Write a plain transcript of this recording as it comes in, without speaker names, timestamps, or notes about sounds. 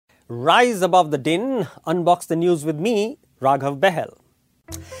Rise above the din, unbox the news with me, Raghav Behel.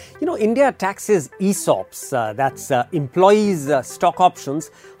 India taxes ESOPs, that's employees' stock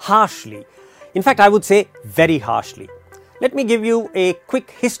options, harshly. In fact, I would say very harshly. Let me give you a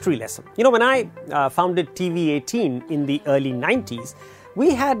quick history lesson. When I founded TV18 in the early 90s,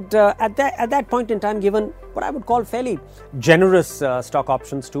 we had at that point in time given what I would call fairly generous stock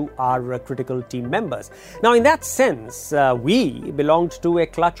options to our critical team members. Now, in that sense, we belonged to a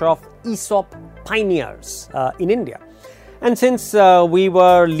clutch of ESOP pioneers in India. And since we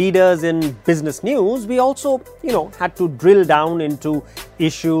were leaders in business news, we also, had to drill down into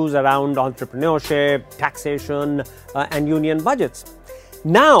issues around entrepreneurship, taxation, and union budgets.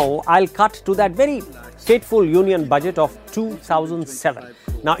 Now, I'll cut to that very fateful union budget of 2007.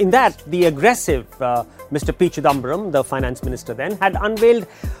 Now, in that, the aggressive Mr. P. Chidambaram, the finance minister then, had unveiled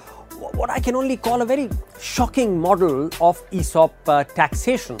what I can only call a very shocking model of ESOP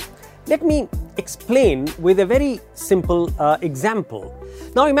taxation. Let me explain with a very simple example.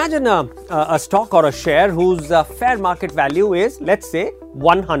 Now, imagine a stock or a share whose fair market value is, let's say,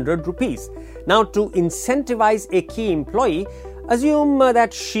 100 rupees. Now, to incentivize a key employee, assume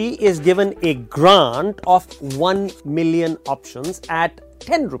that she is given a grant of 1 million options at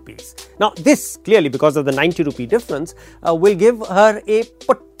 10 rupees. Now, this clearly, because of the 90 rupee difference, will give her a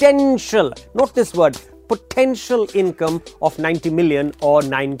potential, note this word, potential income of 90 million or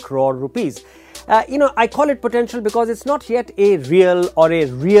 9 crore rupees. I call it potential because it's not yet a real or a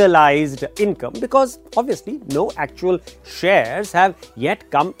realized income, because obviously no actual shares have yet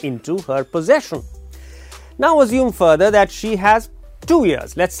come into her possession. Now, assume further that she has 2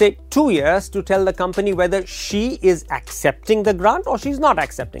 years, let's say 2 years, to tell the company whether she is accepting the grant or she's not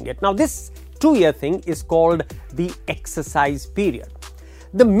accepting it. Now, this 2-year thing is called the exercise period.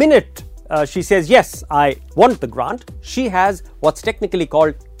 The minute she says, yes, I want the grant, she has what's technically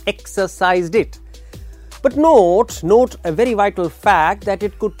called exercised it. But note a very vital fact that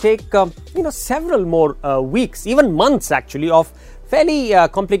it could take, several more weeks, even months actually, of fairly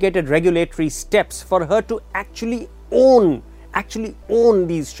complicated regulatory steps for her to actually own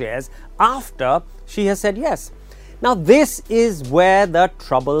these shares after she has said yes. Now, this is where the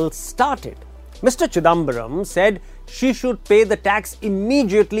trouble started. Mr. Chidambaram said she should pay the tax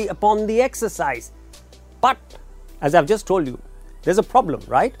immediately upon the exercise. But, as I've just told you, there's a problem,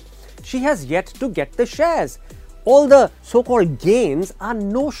 right? She has yet to get the shares. All the so-called gains are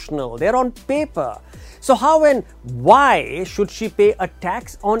notional, they're on paper. So how and why should she pay a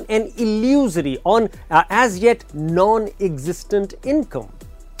tax on an illusory, on as yet non-existent income?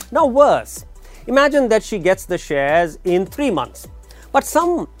 Now, worse, imagine that she gets the shares in 3 months, but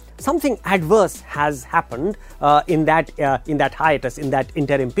something adverse has happened in that hiatus, in that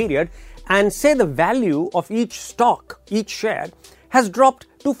interim period, and say the value of each stock, each share, has dropped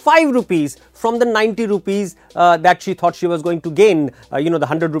to 5 rupees from the 90 rupees that she thought she was going to gain, the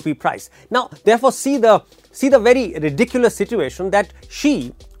 100 rupee price. Now, therefore, see the very ridiculous situation that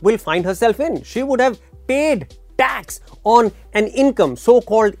she will find herself in. She would have paid tax on an income,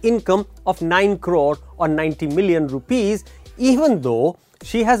 so-called income of 9 crore or 90 million rupees, even though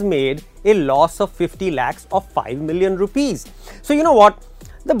she has made a loss of 50 lakhs of 5 million rupees. So, you know what?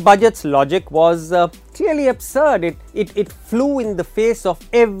 The budget's logic was clearly absurd. It flew in the face of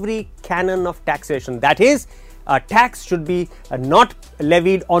every canon of taxation. That is, tax should be not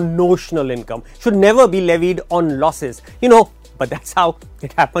levied on notional income, should never be levied on losses. But that's how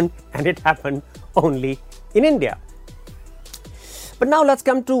it happened, and it happened only in India. But now let's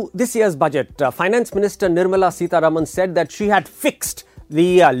come to this year's budget. Finance Minister Nirmala Sitharaman said that she had fixed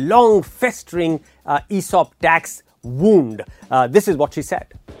the long-festering ESOP tax wound. This is what she said.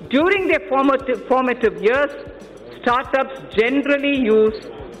 During their formative years, startups generally use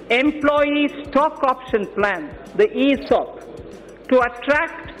employee stock option plans, the ESOP, to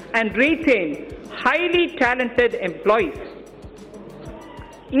attract and retain highly talented employees.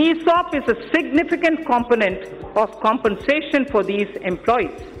 ESOP is a significant component of compensation for these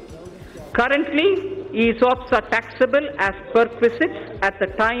employees. Currently, ESOPs are taxable as perquisites at the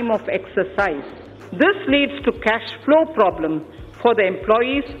time of exercise. This leads to cash flow problems for the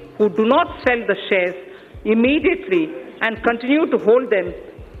employees who do not sell the shares immediately and continue to hold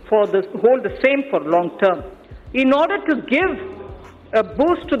the same for long term. In order to give a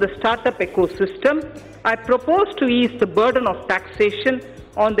boost to the startup ecosystem, I propose to ease the burden of taxation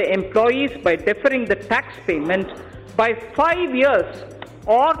on the employees by deferring the tax payment by 5 years,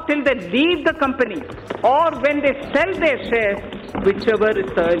 or till they leave the company, or when they sell their shares, whichever is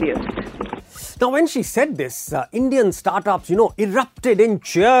the earliest. Now, when she said this, Indian startups, erupted in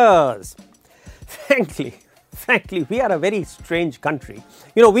cheers. frankly, we are a very strange country.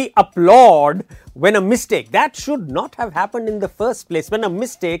 We applaud when a mistake that should not have happened in the first place, when a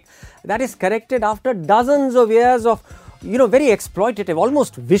mistake that is corrected after dozens of years of very exploitative,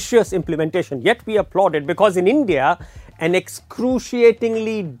 almost vicious implementation. Yet we applaud it because in India, an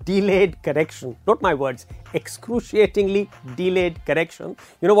excruciatingly delayed correction, not my words, excruciatingly delayed correction,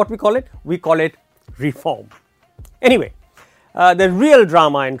 what we call it? We call it reform. Anyway, the real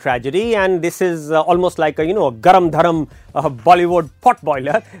drama and tragedy, and this is almost like a garam dharam Bollywood pot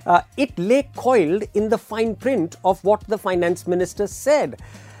boiler, it lay coiled in the fine print of what the finance minister said.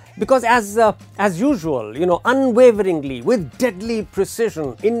 Because as usual, unwaveringly, with deadly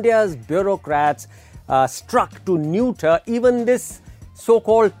precision, India's bureaucrats struck to neuter even this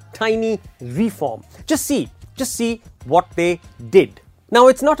so-called tiny reform. Just see what they did. Now,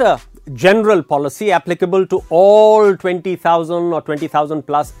 it's not a general policy applicable to all 20,000 or 20,000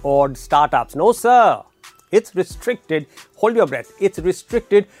 plus odd startups. No, sir. It's restricted, hold your breath, it's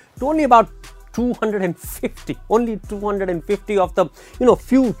restricted to only about 250, only 250 of the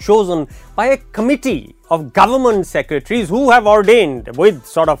few chosen by a committee of government secretaries who have ordained with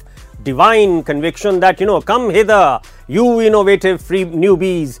sort of divine conviction that come hither, you innovative free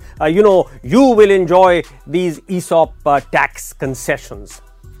newbies, you will enjoy these ESOP tax concessions.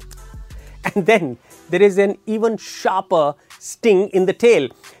 And then there is an even sharper sting in the tail.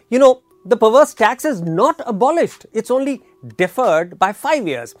 The perverse tax is not abolished. It's only deferred by 5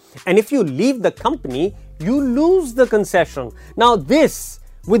 years. And if you leave the company, you lose the concession. Now this,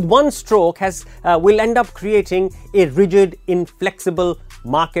 with one stroke, will end up creating a rigid, inflexible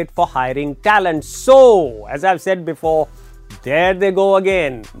market for hiring talent. So, as I've said before, there they go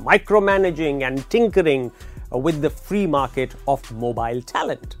again, micromanaging and tinkering with the free market of mobile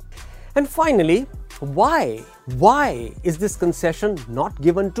talent. And finally, why is this concession not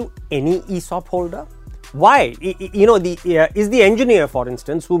given to any ESOP holder? Why? Is the engineer, for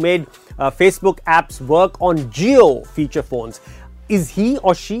instance, who made Facebook apps work on Jio feature phones, is he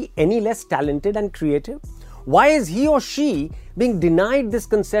or she any less talented and creative? Why is he or she being denied this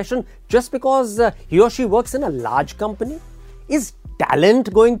concession just because he or she works in a large company? Is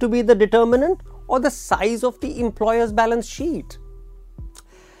talent going to be the determinant or the size of the employer's balance sheet?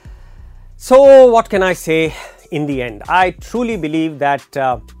 So what can I say in the end? I truly believe that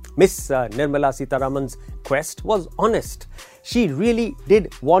Miss Nirmala Sitharaman's quest was honest. She really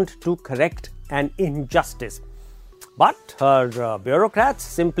did want to correct an injustice. But her bureaucrats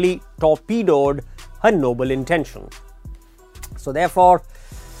simply torpedoed her noble intention. So therefore,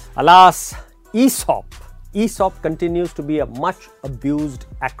 alas, ESOP continues to be a much abused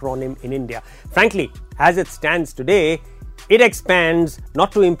acronym in India. Frankly, as it stands today, it expands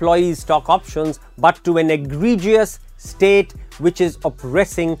not to employees' stock options, but to an egregious state which is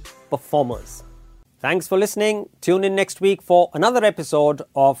oppressing performers. Thanks for listening. Tune in next week for another episode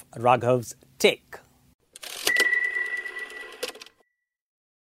of Raghav's Take.